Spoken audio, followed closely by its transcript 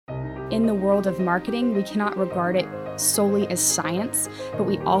in the world of marketing, we cannot regard it solely as science, but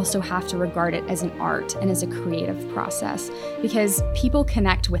we also have to regard it as an art and as a creative process because people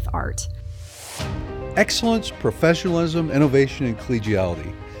connect with art. Excellence, professionalism, innovation, and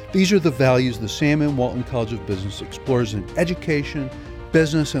collegiality. These are the values the Sam M. Walton College of Business explores in education,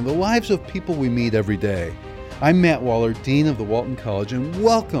 business, and the lives of people we meet every day. I'm Matt Waller, Dean of the Walton College, and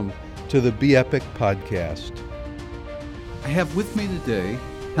welcome to the Be Epic podcast. I have with me today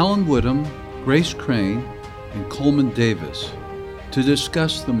Helen Woodham, Grace Crane, and Coleman Davis to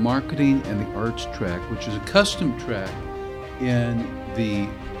discuss the marketing and the arts track, which is a custom track in the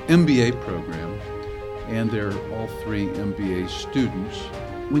MBA program, and they're all three MBA students.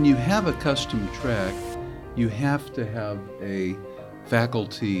 When you have a custom track, you have to have a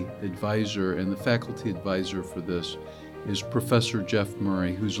faculty advisor, and the faculty advisor for this is Professor Jeff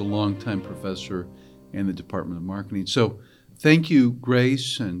Murray, who's a longtime professor in the Department of Marketing. So thank you,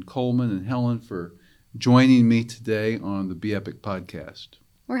 Grace and Coleman and Helen, for joining me today on the Be Epic podcast.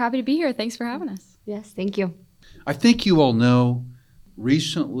 We're happy to be here. Thanks for having us. Yes, thank you. I think you all know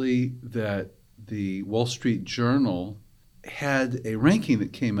recently that the Wall Street Journal had a ranking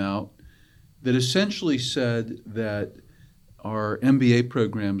that came out that essentially said that our MBA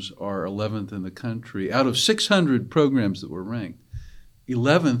programs are 11th in the country. Out of 600 programs that were ranked,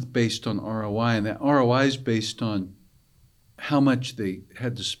 11th based on ROI, and that ROI is based on how much they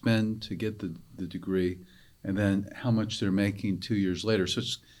had to spend to get the degree and then how much they're making 2 years later. So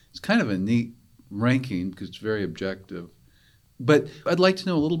it's kind of a neat ranking because it's very objective. But I'd like to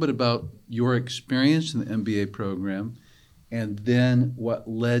know a little bit about your experience in the MBA program and then what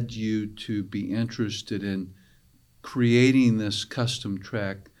led you to be interested in creating this custom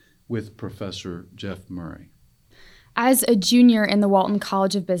track with Professor Jeff Murray. As a junior in the Walton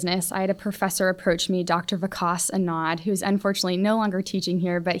College of Business, I had a professor approach me, Dr. Vikas Anand, who's unfortunately no longer teaching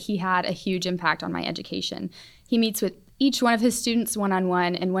here, but he had a huge impact on my education. He meets with each one of his students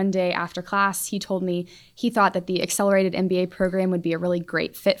one-on-one, and one day after class, he told me he thought that the accelerated MBA program would be a really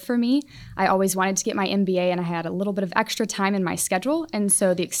great fit for me. I always wanted to get my MBA, and I had a little bit of extra time in my schedule, and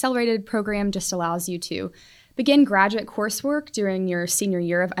so the accelerated program just allows you to begin graduate coursework during your senior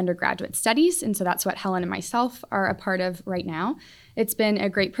year of undergraduate studies, and so that's what Helen and myself are a part of right now. It's been a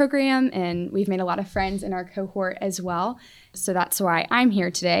great program, and we've made a lot of friends in our cohort as well. So that's why I'm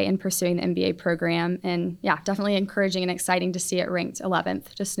here today and pursuing the MBA program, and yeah, definitely encouraging and exciting to see it ranked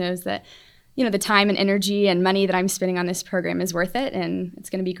 11th. Just knows that, you know, the time and energy and money that I'm spending on this program is worth it, and it's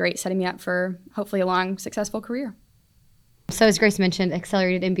going to be great setting me up for hopefully a long, successful career. So as Grace mentioned,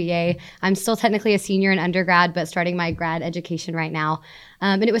 accelerated MBA. I'm still technically a senior in undergrad, but starting my grad education right now.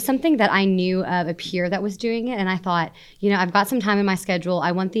 And it was something that I knew of a peer that was doing it. And I thought, you know, I've got some time in my schedule.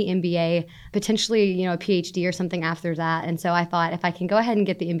 I want the MBA, potentially, you know, a PhD or something after that. And so I thought if I can go ahead and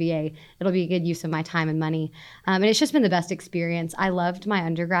get the MBA, it'll be a good use of my time and money. And it's just been the best experience. I loved my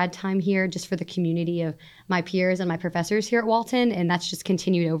undergrad time here just for the community of my peers and my professors here at Walton. And that's just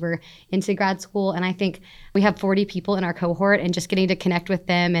continued over into grad school. And I think we have 40 people in our cohort, and just getting to connect with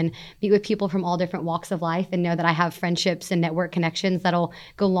them and meet with people from all different walks of life and know that I have friendships and network connections that'll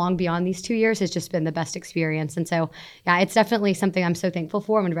go long beyond these 2 years has just been the best experience. And so, yeah, it's definitely something I'm so thankful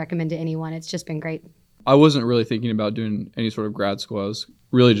for and would recommend to anyone. It's just been great. I wasn't really thinking about doing any sort of grad school. I was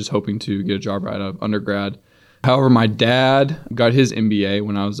really just hoping to get a job right out of undergrad. However, my dad got his MBA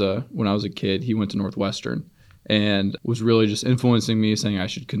when I was a kid. He went to Northwestern and was really just influencing me, saying I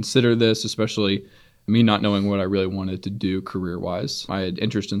should consider this, especially me not knowing what I really wanted to do career-wise. I had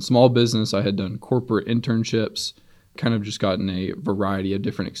interest in small business. I had done corporate internships, kind of just gotten a variety of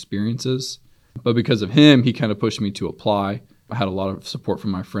different experiences. But because of him, he kind of pushed me to apply. I had a lot of support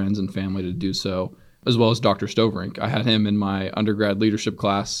from my friends and family to do so, as well as Dr. Stoverink. I had him in my undergrad leadership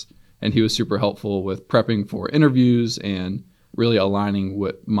class, and he was super helpful with prepping for interviews and really aligning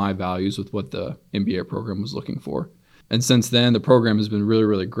what my values with what the MBA program was looking for. And since then, the program has been really,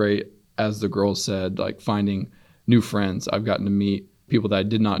 really great. As the girls said, like finding new friends. I've gotten to meet people that I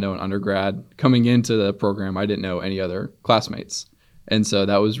did not know in undergrad. Coming into the program, I didn't know any other classmates. And so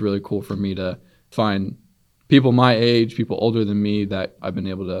that was really cool for me to find people my age, people older than me that I've been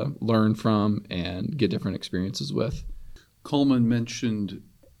able to learn from and get different experiences with. Coleman mentioned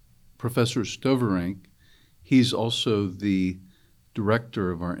Professor Stoverink. He's also the director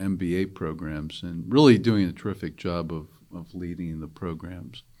of our MBA programs and really doing a terrific job of leading the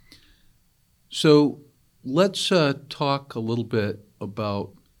programs. So let's talk a little bit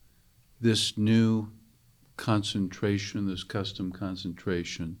about this new concentration, this custom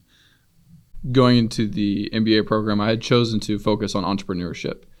concentration. Going into the MBA program, I had chosen to focus on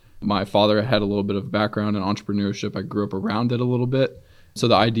entrepreneurship. My father had a little bit of background in entrepreneurship. I grew up around it a little bit. So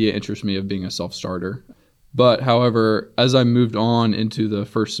the idea interests me of being a self-starter. But however, as I moved on into the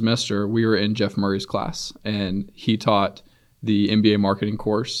first semester, we were in Jeff Murray's class, and he taught the MBA marketing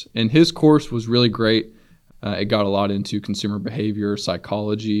course. And his course was really great. It got a lot into consumer behavior,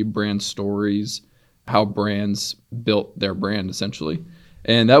 psychology, brand stories, how brands built their brand essentially.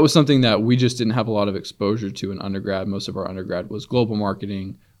 And that was something that we just didn't have a lot of exposure to in undergrad. Most of our undergrad was global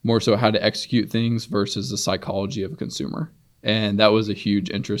marketing, more so how to execute things versus the psychology of a consumer. And that was a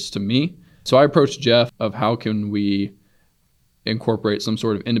huge interest to me. So I approached Jeff of how can we incorporate some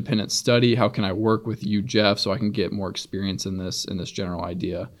sort of independent study? How can I work with you, Jeff, so I can get more experience in this general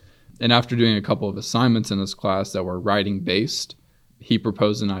idea? And after doing a couple of assignments in this class that were writing based, he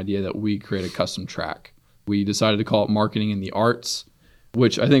proposed an idea that we create a custom track. We decided to call it Marketing in the Arts,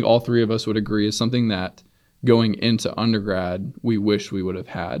 which I think all three of us would agree is something that going into undergrad, we wish we would have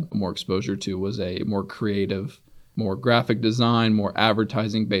had more exposure to, was a more creative, more graphic design, more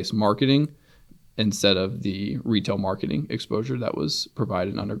advertising-based marketing instead of the retail marketing exposure that was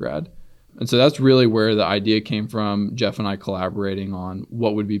provided in undergrad. And so that's really where the idea came from, Jeff and I collaborating on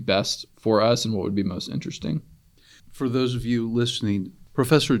what would be best for us and what would be most interesting. For those of you listening,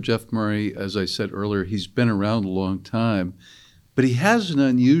 Professor Jeff Murray, as I said earlier, he's been around a long time, but he has an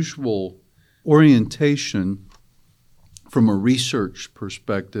unusual orientation from a research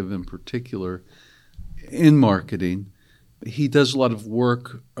perspective in particular in marketing. He does a lot of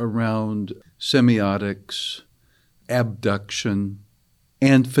work around semiotics, abduction,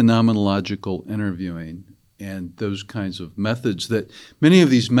 and phenomenological interviewing, and those kinds of methods that many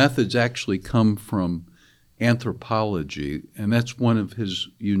of these methods actually come from anthropology, and that's one of his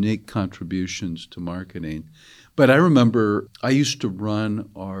unique contributions to marketing. But I remember I used to run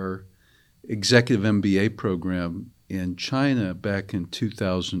our executive MBA program in China back in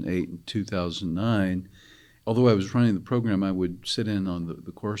 2008 and 2009. Although I was running the program, I would sit in on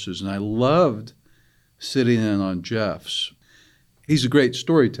the courses, and I loved sitting in on Jeff's. He's a great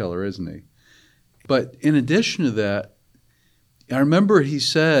storyteller, isn't he? But in addition to that, I remember he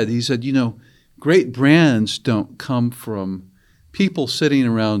said, great brands don't come from people sitting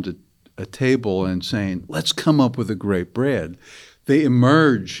around a table and saying, let's come up with a great brand. They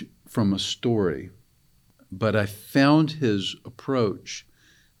emerge from a story. But I found his approach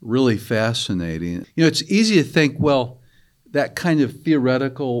really fascinating. It's easy to think, well, that kind of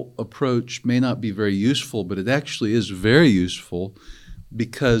theoretical approach may not be very useful, but it actually is very useful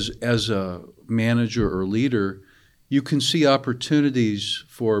because as a manager or leader, you can see opportunities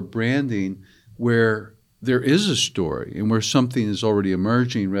for branding where there is a story and where something is already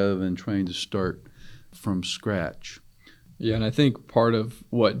emerging rather than trying to start from scratch. Yeah, and I think part of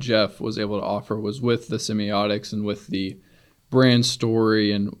what Jeff was able to offer was with the semiotics and with the brand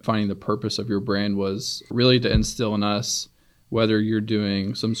story and finding the purpose of your brand was really to instill in us, whether you're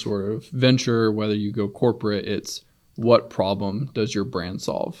doing some sort of venture, whether you go corporate, it's what problem does your brand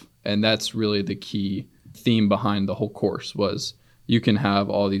solve? And that's really the key theme behind the whole course was you can have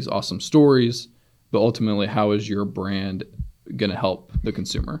all these awesome stories, but ultimately, how is your brand going to help the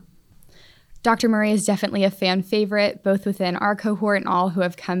consumer? Dr. Murray is definitely a fan favorite, both within our cohort and all who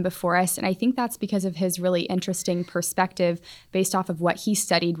have come before us. And I think that's because of his really interesting perspective based off of what he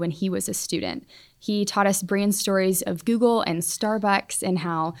studied when he was a student. He taught us brand stories of Google and Starbucks and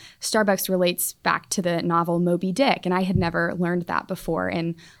how Starbucks relates back to the novel Moby Dick. And I had never learned that before.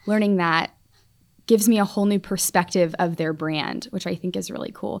 And learning that gives me a whole new perspective of their brand, which I think is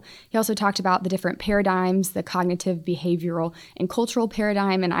really cool. He also talked about the different paradigms, the cognitive, behavioral, and cultural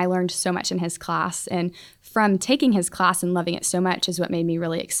paradigm, and I learned so much in his class. And from taking his class and loving it so much is what made me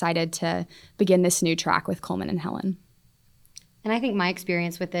really excited to begin this new track with Coleman and Helen. And I think my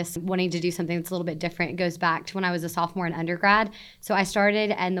experience with this, wanting to do something that's a little bit different, goes back to when I was a sophomore in undergrad. So I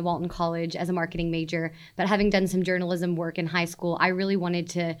started in the Walton College as a marketing major, but having done some journalism work in high school, I really wanted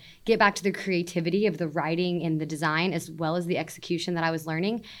to get back to the creativity of the writing and the design as well as the execution that I was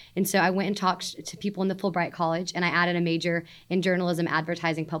learning. And so I went and talked to people in the Fulbright College, and I added a major in journalism,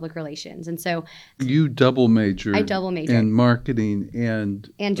 advertising, public relations. And so you double majored. I double majored in marketing and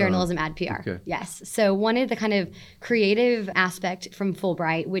journalism, ad PR. Okay. Yes. So wanted the kind of creative aspect from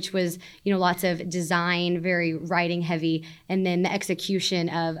Fulbright, which was, lots of design, very writing heavy, and then the execution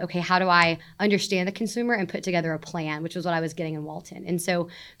of, okay, how do I understand the consumer and put together a plan, which was what I was getting in Walton. And so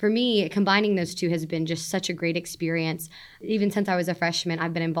for me, combining those two has been just such a great experience. Even since I was a freshman,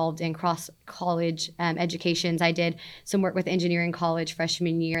 I've been involved in cross college educations. I did some work with engineering college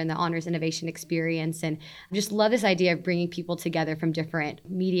freshman year and the honors innovation experience, and I just love this idea of bringing people together from different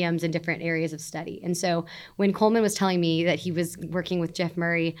mediums and different areas of study. And so when Coleman was telling me that he was working with Jeff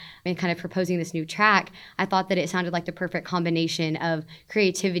Murray and kind of proposing this new track, I thought that it sounded like the perfect combination of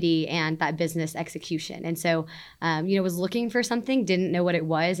creativity and that business execution. And so, was looking for something, didn't know what it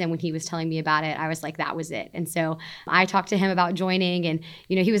was. And when he was telling me about it, I was like, that was it. And so I talked to him about joining, and,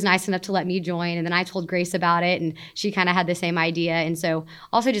 he was nice enough to let me join. And then I told Grace about it, and she kind of had the same idea. And so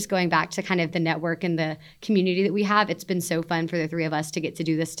also just going back to kind of the network and the community that we have, it's been so fun for the three of us to get to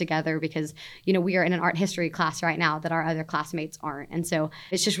do this together because, we are in an art history class right now that our other classmates aren't. And so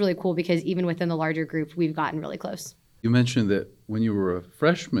it's just really cool because even within the larger group, we've gotten really close. You mentioned that when you were a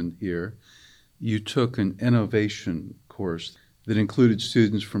freshman here, you took an innovation course that included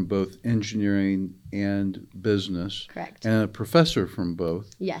students from both engineering and business. Correct. And a professor from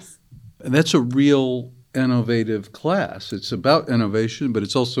both. Yes. And that's a real innovative class. It's about innovation, but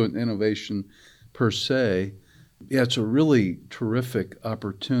it's also an innovation per se. Yeah, it's a really terrific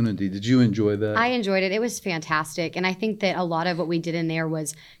opportunity. Did you enjoy that? I enjoyed it. It was fantastic. And I think that a lot of what we did in there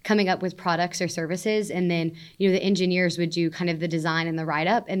was coming up with products or services. And then, the engineers would do kind of the design and the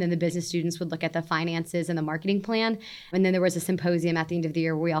write-up. And then the business students would look at the finances and the marketing plan. And then there was a symposium at the end of the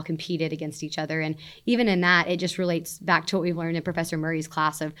year where we all competed against each other. And even in that, it just relates back to what we've learned in Professor Murray's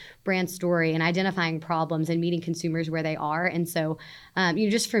class of brand story and identifying problems and meeting consumers where they are. And so,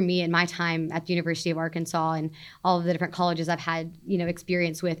 just for me in my time at the University of Arkansas and all of the different colleges I've had,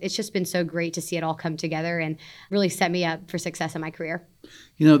 experience with, it's just been so great to see it all come together and really set me up for success in my career.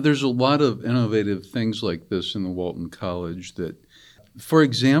 There's a lot of innovative things like this in the Walton College that, for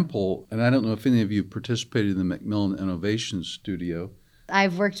example, and I don't know if any of you participated in the Macmillan Innovation Studio.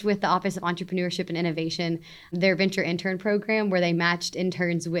 I've worked with the Office of Entrepreneurship and Innovation, their venture intern program where they matched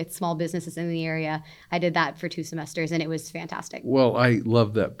interns with small businesses in the area. I did that for 2 semesters and it was fantastic. Well, I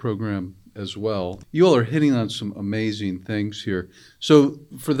love that program as well. You all are hitting on some amazing things here. So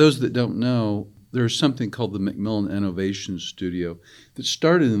for those that don't know, there's something called the Macmillan Innovation Studio that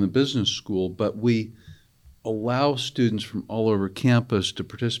started in the business school, but we allow students from all over campus to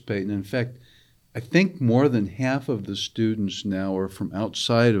participate. And in fact, I think more than half of the students now are from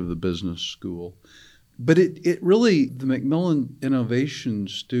outside of the business school. But it really, the Macmillan Innovation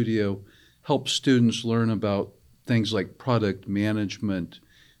Studio helps students learn about things like product management,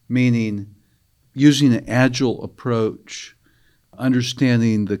 meaning using an agile approach,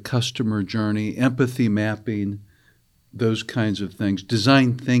 understanding the customer journey, empathy mapping, those kinds of things,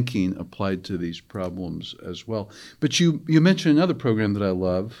 design thinking applied to these problems as well. But you mentioned another program that I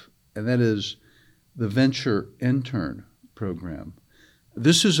love, and that is the Venture Intern Program.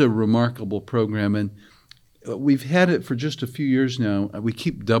 This is a remarkable program, and we've had it for just a few years now. We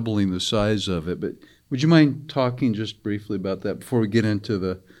keep doubling the size of it, but would you mind talking just briefly about that before we get into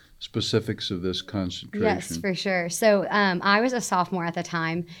the specifics of this concentration? Yes, for sure. So I was a sophomore at the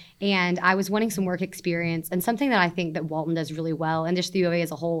time, and I was wanting some work experience. And something that I think that Walton does really well, and just the U of A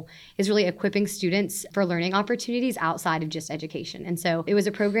as a whole, is really equipping students for learning opportunities outside of just education. And so it was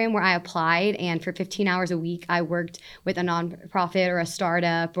a program where I applied, and for 15 hours a week, I worked with a nonprofit or a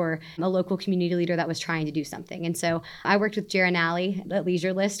startup or a local community leader that was trying to do something. And so I worked with Jaron Alley at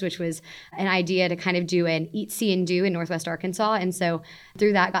Leisure List, which was an idea to kind of do an Eat, See, and Do in Northwest Arkansas. And so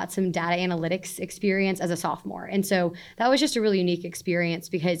through that, got some data analytics experience as a sophomore. And so that was just a really unique experience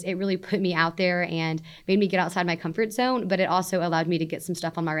because it really put me out there and made me get outside my comfort zone, but it also allowed me to get some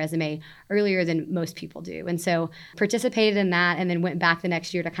stuff on my resume earlier than most people do. And so participated in that and then went back the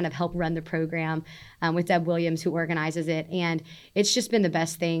next year to kind of help run the program with Deb Williams, who organizes it. And it's just been the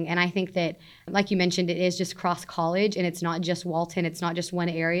best thing. And I think that, like you mentioned, it is just cross college and it's not just Walton. It's not just one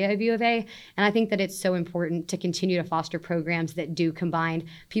area of U of A. And I think that it's so important to continue to foster programs that do combine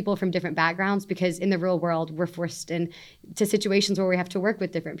people from different backgrounds, because in the real world, we're forced into situations where we have to work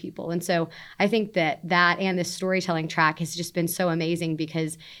with different people. And so I think that and this storytelling track has just been so amazing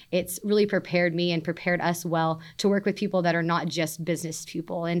because it's really prepared me and prepared us well to work with people that are not just business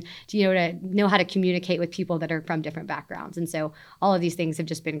people and to know how to communicate with people that are from different backgrounds. And so all of these things have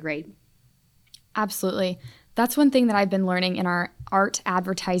just been great. Absolutely. That's one thing that I've been learning in our art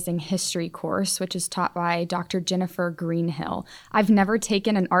advertising history course, which is taught by Dr. Jennifer Greenhill. I've never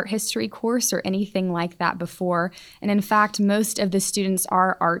taken an art history course or anything like that before. And in fact, most of the students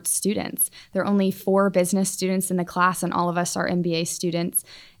are art students. There are only 4 business students in the class, and all of us are MBA students.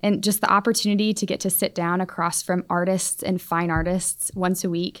 And just the opportunity to get to sit down across from artists and fine artists once a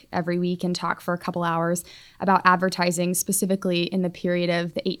week, every week, and talk for a couple hours about advertising, specifically in the period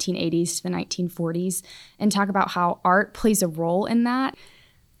of the 1880s to the 1940s, and talk about how art plays a role in that.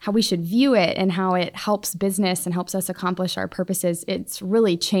 how we should view it and how it helps business and helps us accomplish our purposes, it's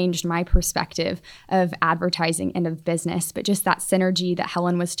really changed my perspective of advertising and of business. But just that synergy that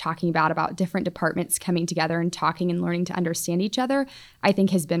Helen was talking about different departments coming together and talking and learning to understand each other, I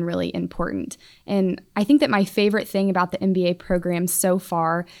think has been really important. And I think that my favorite thing about the MBA program so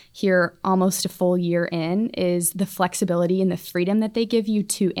far here, almost a full year in, is the flexibility and the freedom that they give you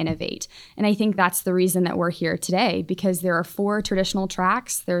to innovate. And I think that's the reason that we're here today, because there are 4 traditional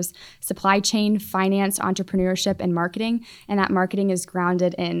tracks. There's supply chain, finance, entrepreneurship, and marketing. And that marketing is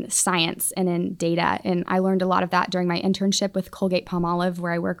grounded in science and in data. And I learned a lot of that during my internship with Colgate-Palmolive,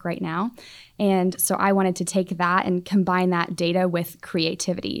 where I work right now. And so I wanted to take that and combine that data with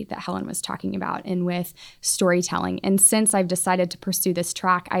creativity that Helen was talking about and with storytelling. And since I've decided to pursue this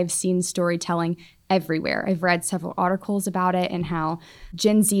track, I've seen storytelling everywhere. I've read several articles about it and how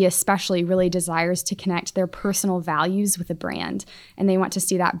Gen Z especially really desires to connect their personal values with a brand. And they want to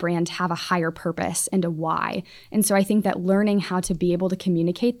see that brand have a higher purpose and a why. And so I think that learning how to be able to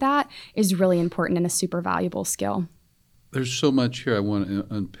communicate that is really important and a super valuable skill. There's so much here I want to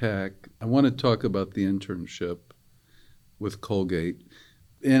unpack. I want to talk about the internship with Colgate.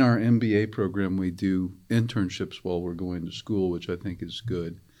 In our MBA program, we do internships while we're going to school, which I think is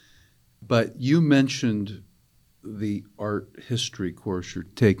good. But you mentioned the art history course you're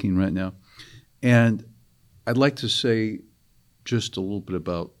taking right now. And I'd like to say just a little bit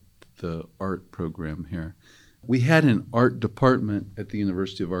about the art program here. We had an art department at the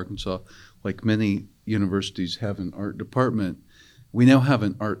University of Arkansas. Like many universities have an art department, we now have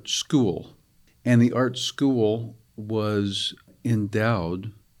an art school. And the art school was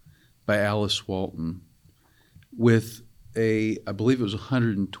endowed by Alice Walton with I believe it was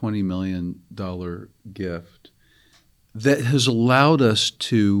 $120 million gift that has allowed us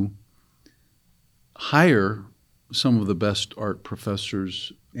to hire some of the best art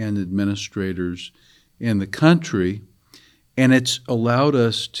professors and administrators in the country. And it's allowed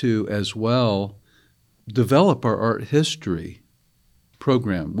us to, as well, develop our art history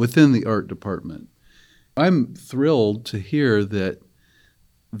program within the art department. I'm thrilled to hear that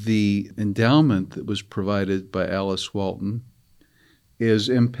the endowment that was provided by Alice Walton is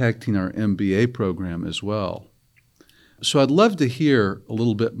impacting our MBA program as well. So I'd love to hear a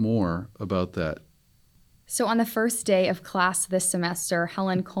little bit more about that. So on the first day of class this semester,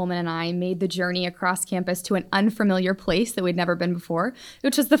 Helen Coleman and I made the journey across campus to an unfamiliar place that we'd never been before,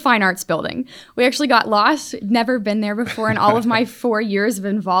 which was the Fine Arts Building. We actually got lost, never been there before in all of my 4 years of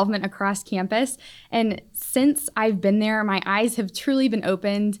involvement across campus. And since I've been there, my eyes have truly been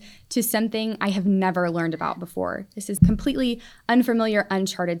opened to something I have never learned about before. This is completely unfamiliar,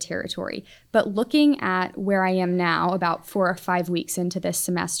 uncharted territory. But looking at where I am now, about 4 or 5 weeks into this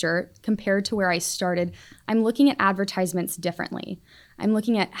semester, compared to where I started, I'm looking at advertisements differently. I'm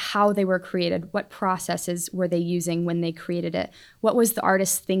looking at how they were created, what processes were they using when they created it, what was the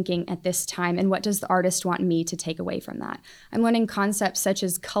artist thinking at this time, and what does the artist want me to take away from that. I'm learning concepts such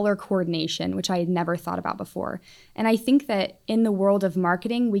as color coordination, which I had never thought about before. And I think that in the world of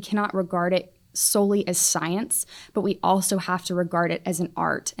marketing, we cannot regard it solely as science, but we also have to regard it as an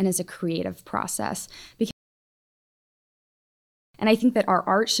art and as a creative process. And I think that our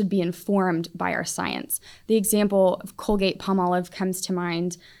art should be informed by our science. The example of Colgate-Palmolive comes to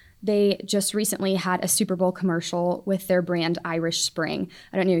mind. They just recently had a Super Bowl commercial with their brand Irish Spring.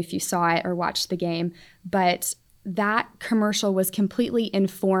 I don't know if you saw it or watched the game, but that commercial was completely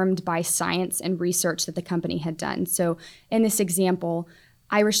informed by science and research that the company had done. So in this example,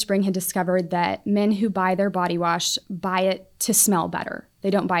 Irish Spring had discovered that men who buy their body wash buy it to smell better. They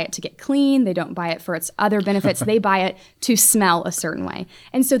don't buy it to get clean. They don't buy it for its other benefits. They buy it to smell a certain way.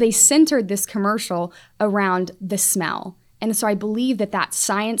 And so they centered this commercial around the smell. And so I believe that that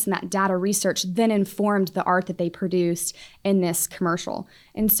science and that data research then informed the art that they produced in this commercial.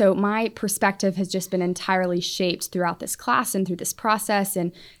 And so my perspective has just been entirely shaped throughout this class and through this process,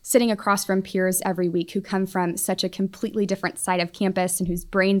 and sitting across from peers every week who come from such a completely different side of campus and whose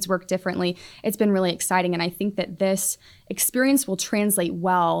brains work differently. It's been really exciting. And I think that this experience will translate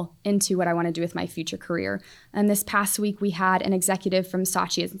well into what I want to do with my future career. And this past week, we had an executive from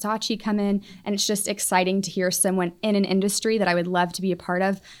Saatchi & Saatchi come in, and it's just exciting to hear someone in an industry that I would love to be a part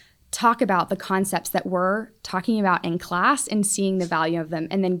of talk about the concepts that we're talking about in class and seeing the value of them,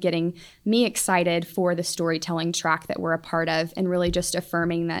 and then getting me excited for the storytelling track that we're a part of, and really just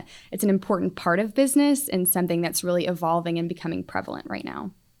affirming that it's an important part of business and something that's really evolving and becoming prevalent right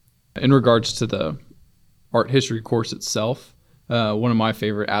now. In regards to the art history course itself, one of my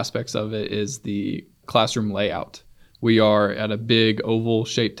favorite aspects of it is the classroom layout. We are at a big oval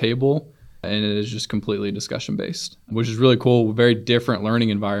shaped table, And it is just completely discussion based, which is really cool. Very different learning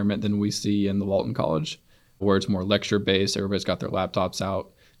environment than we see in the Walton College, where it's more lecture based. Everybody's got their laptops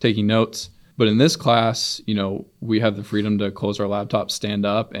out taking notes. But in this class, we have the freedom to close our laptops, stand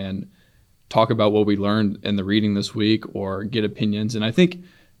up, and talk about what we learned in the reading this week or get opinions. And I think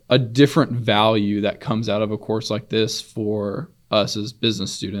a different value that comes out of a course like this for us as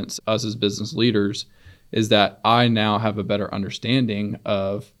business students, us as business leaders, is that I now have a better understanding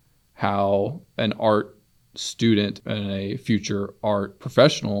of how an art student and a future art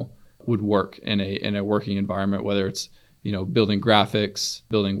professional would work in a working environment, whether it's building graphics,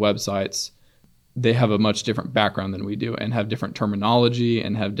 building websites. They have a much different background than we do and have different terminology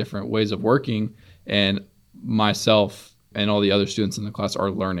and have different ways of working. And myself and all the other students in the class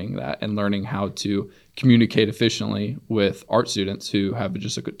are learning that and learning how to communicate efficiently with art students who have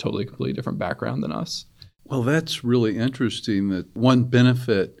just a completely different background than us. Well, that's really interesting that one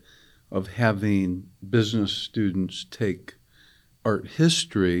benefit of having business students take art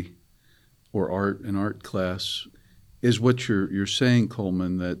history or art class is what you're saying,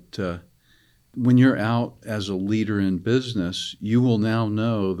 Coleman, that when you're out as a leader in business, you will now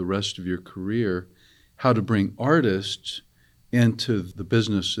know the rest of your career how to bring artists into the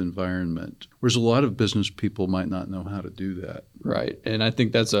business environment, whereas a lot of business people might not know how to do that. Right. And I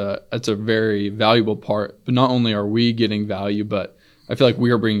think that's a very valuable part. But not only are we getting value, but I feel like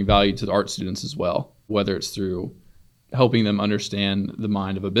we are bringing value to the art students as well, whether it's through helping them understand the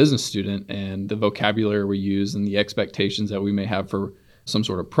mind of a business student and the vocabulary we use and the expectations that we may have for some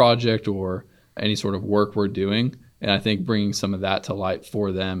sort of project or any sort of work we're doing. And I think bringing some of that to light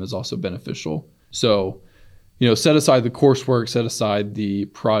for them is also beneficial. So, set aside the coursework, set aside the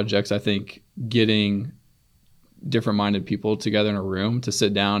projects. I think getting different minded people together in a room to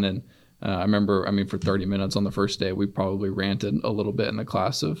sit down and I remember, for 30 minutes on the first day, we probably ranted a little bit in the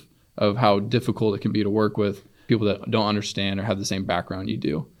class of how difficult it can be to work with people that don't understand or have the same background you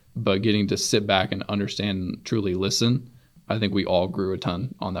do. But getting to sit back and understand and truly listen, I think we all grew a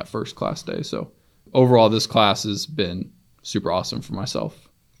ton on that first class day. So overall, this class has been super awesome for myself.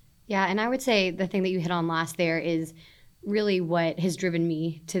 Yeah, and I would say the thing that you hit on last there is really what has driven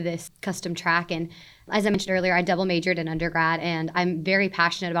me to this custom track. And as I mentioned earlier, I double majored in undergrad, and I'm very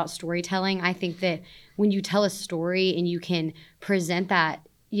passionate about storytelling. I think that when you tell a story and you can present that,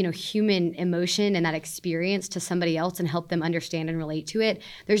 human emotion and that experience to somebody else and help them understand and relate to it,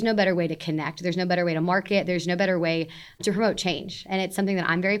 there's no better way to connect. There's no better way to market. There's no better way to promote change. And it's something that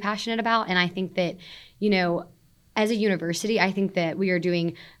I'm very passionate about. And I think that, as a university, I think that we are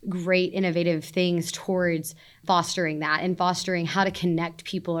doing great, innovative things towards fostering that and fostering how to connect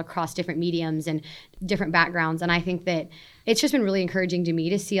people across different mediums and different backgrounds. And I think that it's just been really encouraging to me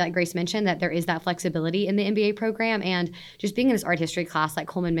to see, like Grace mentioned, that there is that flexibility in the MBA program. And just being in this art history class, like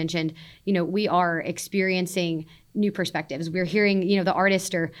Coleman mentioned, we are experiencing new perspectives. We're hearing, the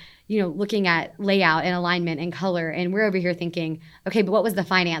artists are, looking at layout and alignment and color. And we're over here thinking, okay, but what was the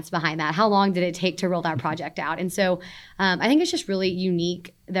finance behind that? How long did it take to roll that project out? And so I think it's just really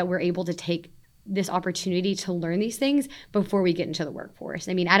unique that we're able to take this opportunity to learn these things before we get into the workforce.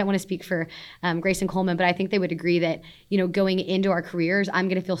 I don't want to speak for Grace and Coleman, but I think they would agree that, going into our careers, I'm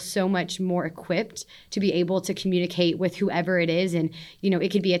going to feel so much more equipped to be able to communicate with whoever it is. And,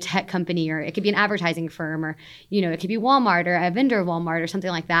 it could be a tech company or it could be an advertising firm or, it could be Walmart or a vendor of Walmart or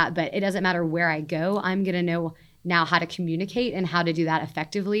something like that. But it doesn't matter where I go, I'm going to know now how to communicate and how to do that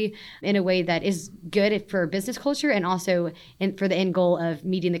effectively in a way that is good for business culture and also for the end goal of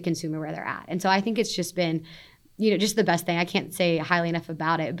meeting the consumer where they're at. And so I think it's just been, just the best thing. I can't say highly enough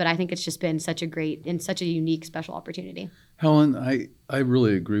about it, but I think it's just been such a great and such a unique, special opportunity. Helen, I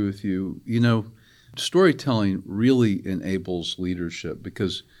really agree with you. Storytelling really enables leadership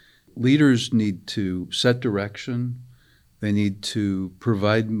because leaders need to set direction, they need to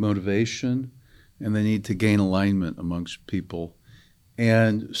provide motivation, and they need to gain alignment amongst people.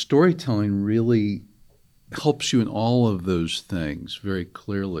 And storytelling really helps you in all of those things very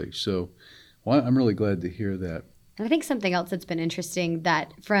clearly. So I'm really glad to hear that. And I think something else that's been interesting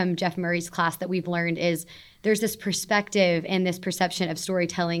that from Jeff Murray's class that we've learned is there's this perspective and this perception of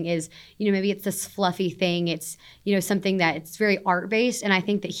storytelling is, maybe it's this fluffy thing. It's, something that it's very art-based. And I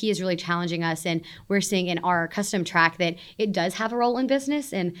think that he is really challenging us. And we're seeing in our custom track that it does have a role in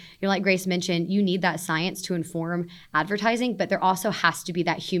business. And, like Grace mentioned, you need that science to inform advertising, but there also has to be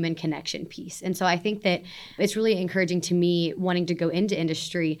that human connection piece. And so I think that it's really encouraging to me wanting to go into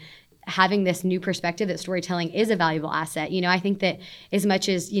industry having this new perspective that storytelling is a valuable asset. I think that as much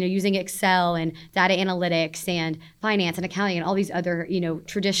as, using Excel and data analytics and finance and accounting and all these other,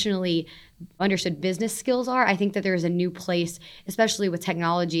 traditionally understood business skills are, I think that there is a new place, especially with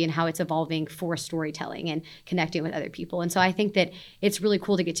technology and how it's evolving for storytelling and connecting with other people. And so I think that it's really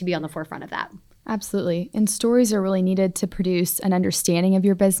cool to get to be on the forefront of that. Absolutely. And stories are really needed to produce an understanding of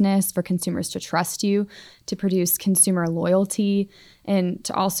your business, for consumers to trust you, to produce consumer loyalty, and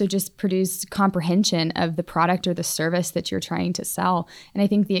to also just produce comprehension of the product or the service that you're trying to sell. And I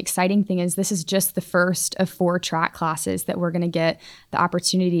think the exciting thing is this is just the first of 4 track classes that we're going to get the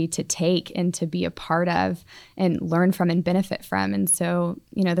opportunity to take and to be a part of and learn from and benefit from. And so,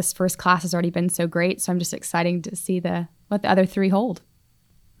 this first class has already been so great. So I'm just excited to see what the other 3 hold.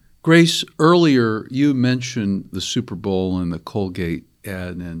 Grace, earlier you mentioned the Super Bowl and the Colgate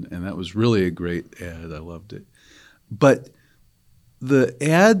ad, and that was really a great ad. I loved it. But the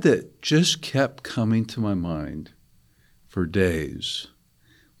ad that just kept coming to my mind for days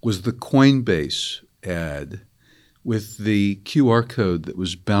was the Coinbase ad with the QR code that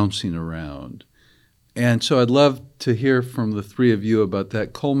was bouncing around. And so I'd love to hear from the 3 of you about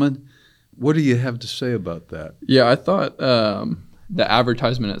that. Coleman, what do you have to say about that? Yeah, I thought the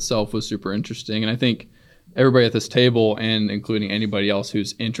advertisement itself was super interesting. And I think everybody at this table, and including anybody else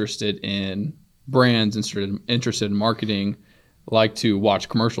who's interested in brands, interested in marketing, like to watch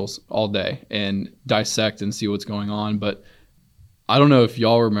commercials all day and dissect and see what's going on. But I don't know if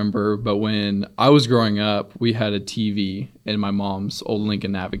y'all remember, but when I was growing up, we had a TV in my mom's old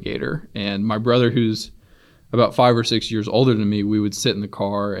Lincoln Navigator. And my brother, who's about 5 or 6 years older than me, we would sit in the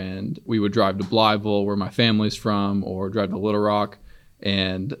car and we would drive to Blytheville, where my family's from, or drive to Little Rock,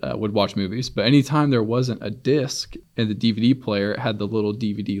 and would watch movies. But anytime there wasn't a disc in the DVD player, it had the little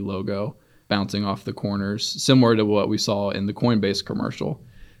DVD logo bouncing off the corners, similar to what we saw in the Coinbase commercial.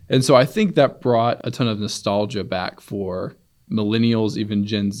 And so I think that brought a ton of nostalgia back for millennials, even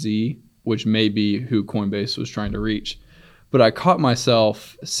Gen Z, which may be who Coinbase was trying to reach. But I caught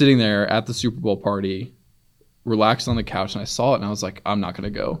myself sitting there at the Super Bowl party, relaxed on the couch, and I saw it and I was like, I'm not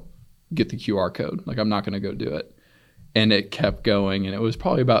going to go get the QR code. I'm not going to go do it. And it kept going, and it was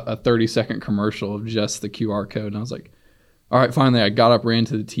probably about a 30-second commercial of just the QR code. And I was like, all right, finally I got up, ran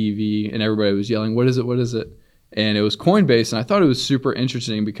to the TV, and everybody was yelling, what is it, what is it? And it was Coinbase, and I thought it was super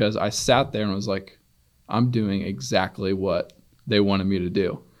interesting because I sat there and was like, I'm doing exactly what they wanted me to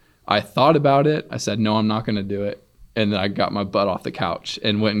do. I thought about it. I said, no, I'm not going to do it. And then I got my butt off the couch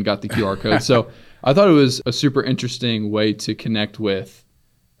and went and got the QR code. So I thought it was a super interesting way to connect with,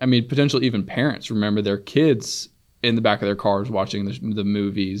 potentially even parents remember their kids in the back of their cars watching the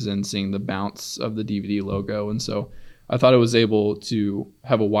movies and seeing the bounce of the DVD logo. And so I thought it was able to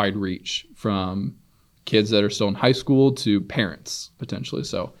have a wide reach from kids that are still in high school to parents potentially.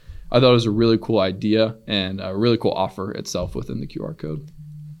 So I thought it was a really cool idea and a really cool offer itself within the QR code.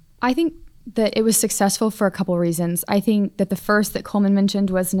 I think that it was successful for a couple of reasons. I think that the first that Coleman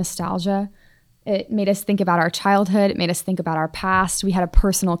mentioned was nostalgia. It made us think about our childhood. It made us think about our past. We had a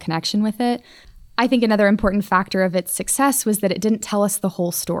personal connection with it. I think another important factor of its success was that it didn't tell us the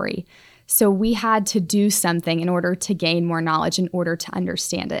whole story. So we had to do something in order to gain more knowledge, in order to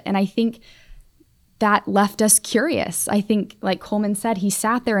understand it. And I think that left us curious. I think, like Coleman said, he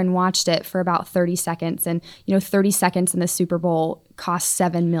sat there and watched it for about 30 seconds. And, 30 seconds in the Super Bowl cost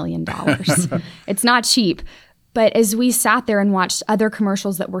 $7 million. It's not cheap. But as we sat there and watched other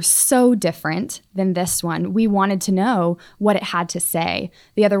commercials that were so different than this one, we wanted to know what it had to say.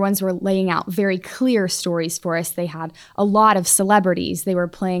 The other ones were laying out very clear stories for us. They had a lot of celebrities. They were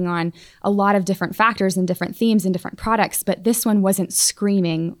playing on a lot of different factors and different themes and different products, but this one wasn't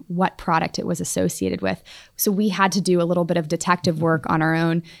screaming what product it was associated with. So we had to do a little bit of detective work on our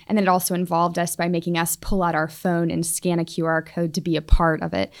own. And then it also involved us by making us pull out our phone and scan a QR code to be a part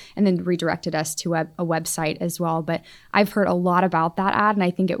of it, and then redirected us to a website as well. But I've heard a lot about that ad, and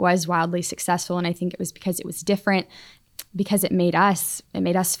I think it was wildly successful. And I think it was because it was different, because it made us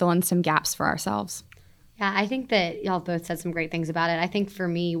fill in some gaps for ourselves. Yeah, I think that y'all both said some great things about it. I think for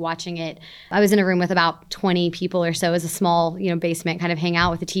me, watching it, I was in a room with about 20 people or so. It was a small, basement kind of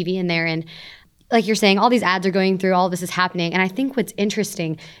hangout with a TV in there. And like you're saying, all these ads are going through, all this is happening. And I think what's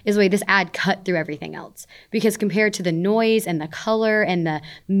interesting is the way this ad cut through everything else. Because compared to the noise and the color and the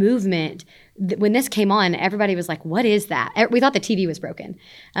movement, when this came on, everybody was like, what is that? We thought the TV was broken.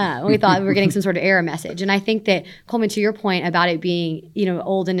 We thought we were getting some sort of error message. And I think that, Coleman, to your point about it being,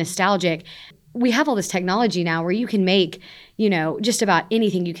 old and nostalgic, we have all this technology now where you can make, just about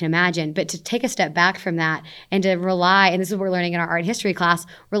anything you can imagine. But to take a step back from that and to rely, and this is what we're learning in our art history class,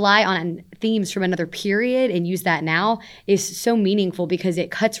 rely on themes from another period and use that now is so meaningful because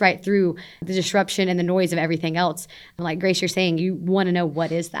it cuts right through the disruption and the noise of everything else. And like Grace, you're saying, you want to know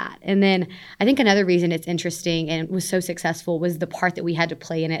what is that. And then I think another reason it's interesting and was so successful was the part that we had to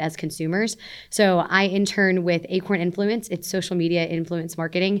play in it as consumers. So I interned with Acorn Influence. It's social media influence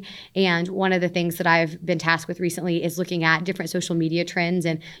marketing. And one of the things that I've been tasked with recently is looking at different social media trends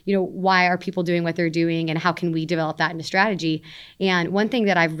and, why are people doing what they're doing and how can we develop that into strategy. And one thing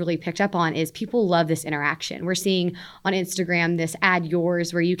that I've really picked up on is people love this interaction. We're seeing on Instagram this add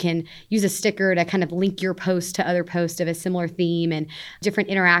yours where you can use a sticker to kind of link your post to other posts of a similar theme and different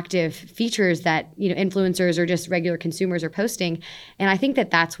interactive features that, influencers or just regular consumers are posting. And I think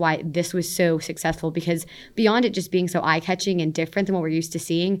that that's why this was so successful because beyond it just being so eye-catching and different than what we're used to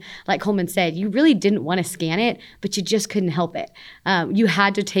seeing, like Coleman said, you really didn't want to scan it, but you just couldn't help it. You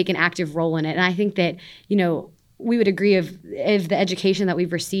had to take an active role in it. And I think that, we would agree of the education that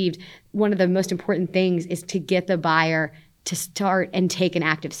we've received, one of the most important things is to get the buyer to start and take an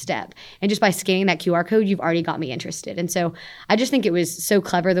active step. And just by scanning that QR code, you've already got me interested. And so I just think it was so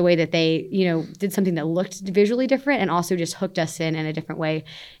clever the way that they, did something that looked visually different and also just hooked us in a different way.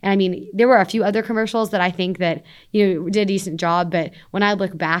 And I mean, there were a few other commercials that I think that, did a decent job. But when I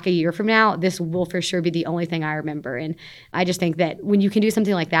look back a year from now, this will for sure be the only thing I remember. And I just think that when you can do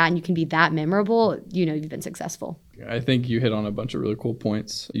something like that and you can be that memorable, you've been successful. I think you hit on a bunch of really cool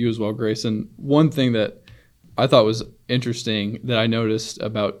points. You as well, Grace. And one thing that I thought was interesting that I noticed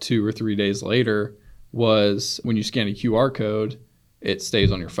about 2 or 3 days later was when you scan a QR code, it stays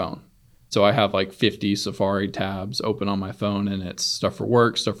on your phone. So I have like 50 Safari tabs open on my phone and it's stuff for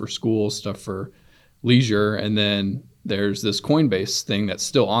work, stuff for school, stuff for leisure. And then there's this Coinbase thing that's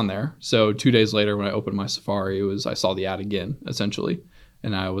still on there. So 2 days later when I opened my Safari, I saw the ad again, essentially.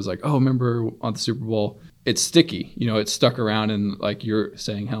 And I was like, oh, remember on the Super Bowl, it's sticky. It's stuck around. And like you're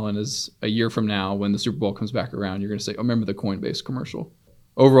saying, Helen, is a year from now when the Super Bowl comes back around, you're going to say, oh, remember the Coinbase commercial.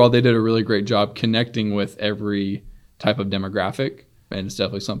 Overall, they did a really great job connecting with every type of demographic. And it's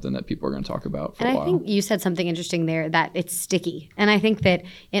definitely something that people are going to talk about for a while. And I think you said something interesting there, that it's sticky. And I think that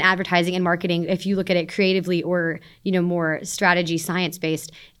in advertising and marketing, if you look at it creatively or, more strategy,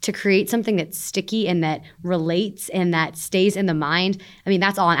 science-based, to create something that's sticky and that relates and that stays in the mind, I mean,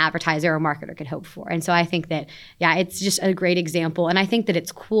 that's all an advertiser or marketer could hope for. And so I think that, it's just a great example. And I think that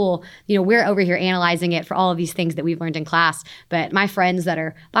it's cool. We're over here analyzing it for all of these things that we've learned in class. But my friends that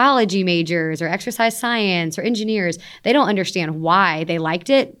are biology majors or exercise science or engineers, they don't understand why they liked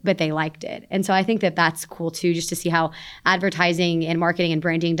it, but they liked it. And so I think that that's cool too, just to see how advertising and marketing and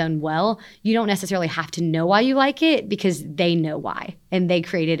branding done well, you don't necessarily have to know why you like it because they know why and they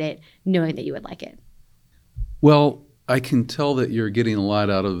created it knowing that you would like it. Well, I can tell that you're getting a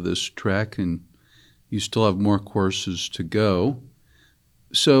lot out of this track and you still have more courses to go.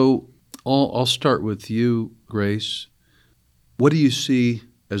 So I'll start with you, Grace. What do you see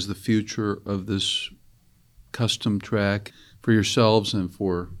as the future of this custom track for yourselves and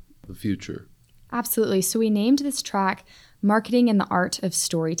for the future? Absolutely. So we named this track Marketing and the Art of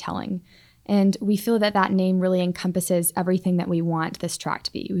Storytelling. And we feel that that name really encompasses everything that we want this track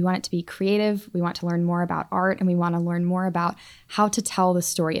to be. We want it to be creative, we want to learn more about art, and we want to learn more about how to tell the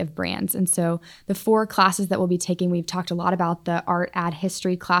story of brands. And so the 4 classes that we'll be taking, we've talked a lot about the art ad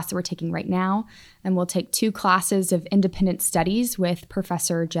history class that we're taking right now. And we'll take 2 classes of independent studies with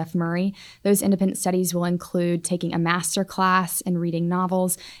Professor Jeff Murray. Those independent studies will include taking a master class and reading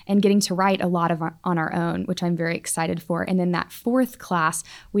novels and getting to write a lot on our own, which I'm very excited for. And then that 4th class,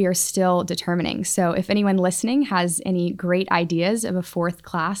 we are still determining. So if anyone listening has any great ideas of a 4th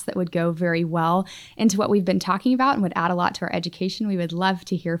class that would go very well into what we've been talking about and would add a lot to our education, we would love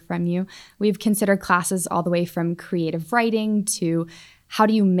to hear from you. We've considered classes all the way from creative writing to how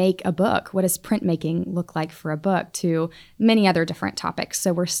do you make a book? What does printmaking look like for a book? To many other different topics.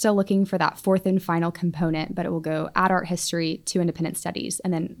 So we're still looking for that 4th and final component, but it will go ad art history, 2 independent studies,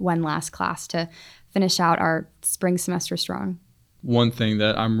 and then 1 last class to finish out our spring semester strong. One thing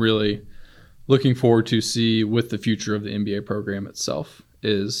that I'm really looking forward to see with the future of the MBA program itself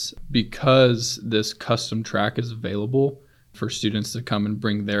is because this custom track is available for students to come and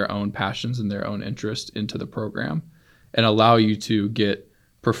bring their own passions and their own interest into the program and allow you to get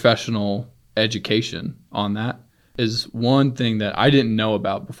professional education on that is one thing that I didn't know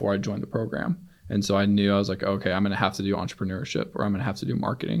about before I joined the program. And so I was like, okay, I'm going to have to do entrepreneurship or I'm going to have to do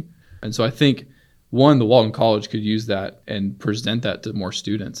marketing. And so I think, one, the Walton College could use that and present that to more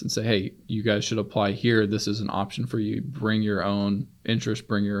students and say, hey, you guys should apply here. This is an option for you. Bring your own interest,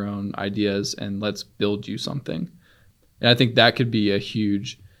 bring your own ideas, and let's build you something. And I think that could be a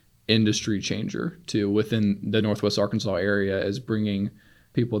huge industry changer too within the Northwest Arkansas area, is bringing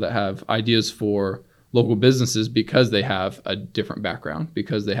people that have ideas for local businesses because they have a different background,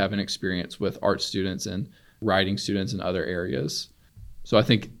 because they have an experience with art students and writing students in other areas. So I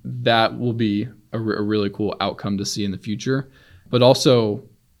think that will be a really cool outcome to see in the future. But also,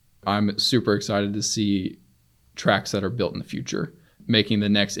 I'm super excited to see tracks that are built in the future, making the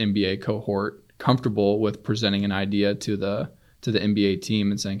next MBA cohort comfortable with presenting an idea to the MBA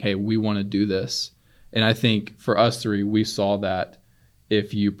team and saying, hey, we want to do this. And I think for us three, we saw that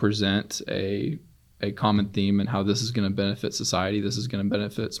if you present a common theme and how this is going to benefit society, this is going to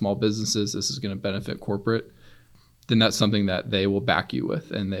benefit small businesses, this is going to benefit corporate, then that's something that they will back you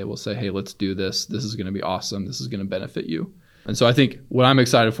with, and they will say, hey, let's do this. This is going to be awesome. This is going to benefit you. And so I think what I'm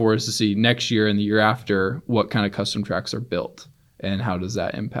excited for is to see next year and the year after what kind of custom tracks are built and how does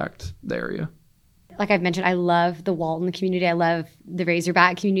that impact the area. Like I've mentioned, I love the Walton community. I love the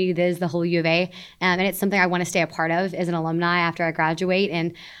Razorback community that is the whole U of A. And it's something I want to stay a part of as an alumni after I graduate.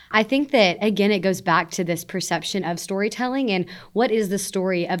 And I think that, again, it goes back to this perception of storytelling and what is the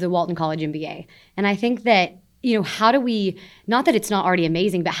story of the Walton College MBA. And I think that, how do we, not that it's not already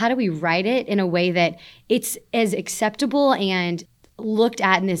amazing, but how do we write it in a way that it's as acceptable and looked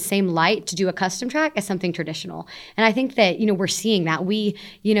at in the same light to do a custom track as something traditional. And I think that, we're seeing that. We,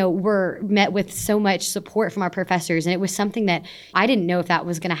 were met with so much support from our professors, and it was something that I didn't know if that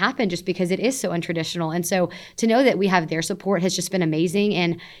was going to happen just because it is so untraditional. And so to know that we have their support has just been amazing.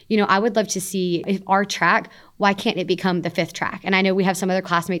 And, I would love to see if our track, why can't it become the fifth track? And I know we have some other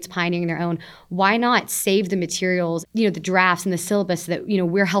classmates pioneering their own. Why not save the materials, the drafts and the syllabus that,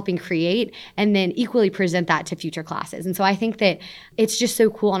 we're helping create, and then equally present that to future classes? And so I think that it's just so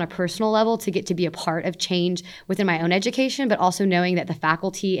cool on a personal level to get to be a part of change within my own education, but also knowing that the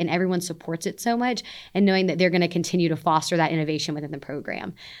faculty and everyone supports it so much, and knowing that they're going to continue to foster that innovation within the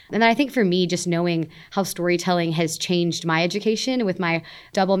program. And then I think for me, just knowing how storytelling has changed my education with my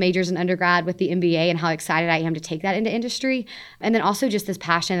double majors in undergrad with the MBA, and how excited I am to take that into industry. And then also just this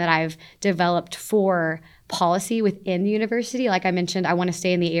passion that I've developed for policy within the university. Like I mentioned, I want to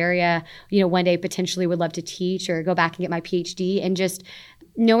stay in the area, one day potentially would love to teach or go back and get my PhD. And just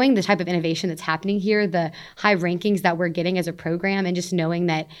knowing the type of innovation that's happening here, the high rankings that we're getting as a program, and just knowing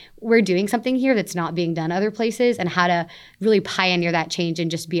that we're doing something here that's not being done other places, and how to really pioneer that change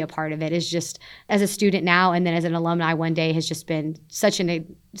and just be a part of it is just, as a student now and then as an alumni one day, has just been such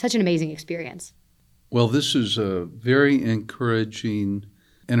an amazing experience. Well, this is a very encouraging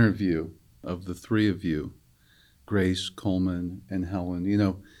interview of the three of you, Grace, Coleman, and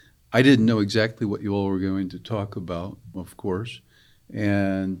Helen. I didn't know exactly what you all were going to talk about, of course,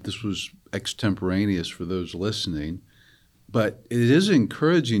 and this was extemporaneous for those listening. But it is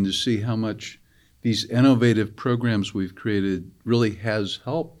encouraging to see how much these innovative programs we've created really has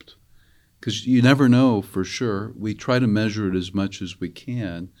helped, because you never know for sure. We try to measure it as much as we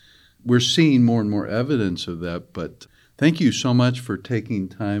can. We're seeing more and more evidence of that, but thank you so much for taking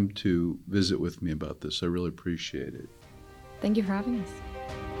time to visit with me about this. I really appreciate it. Thank you for having us.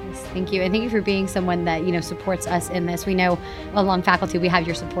 Yes, thank you. And thank you for being someone that, supports us in this. We know along faculty we have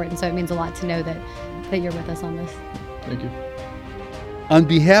your support, and so it means a lot to know that you're with us on this. Thank you. On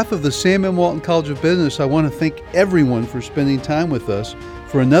behalf of the Sam M. Walton College of Business, I want to thank everyone for spending time with us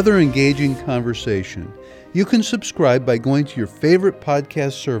for another engaging conversation. You can subscribe by going to your favorite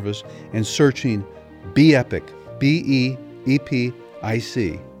podcast service and searching Be Epic, BEEPIC.